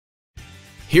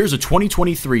Here's a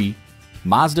 2023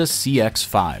 Mazda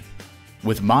CX-5.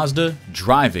 With Mazda,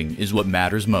 driving is what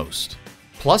matters most.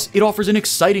 Plus, it offers an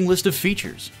exciting list of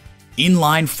features.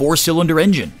 Inline 4-cylinder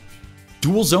engine,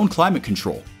 dual zone climate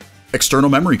control, external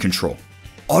memory control,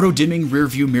 auto-dimming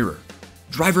rear-view mirror,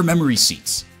 driver memory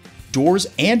seats, doors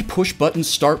and push-button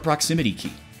start proximity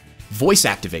key, voice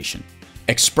activation,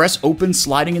 express open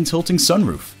sliding and tilting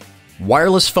sunroof,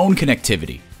 wireless phone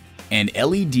connectivity, and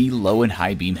LED low and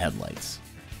high beam headlights.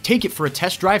 Take it for a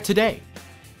test drive today.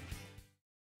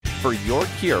 For your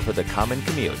cure for the common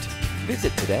commute,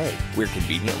 visit today. We're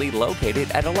conveniently located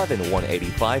at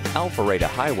 11185 Alpharetta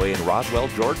Highway in Roswell,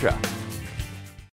 Georgia.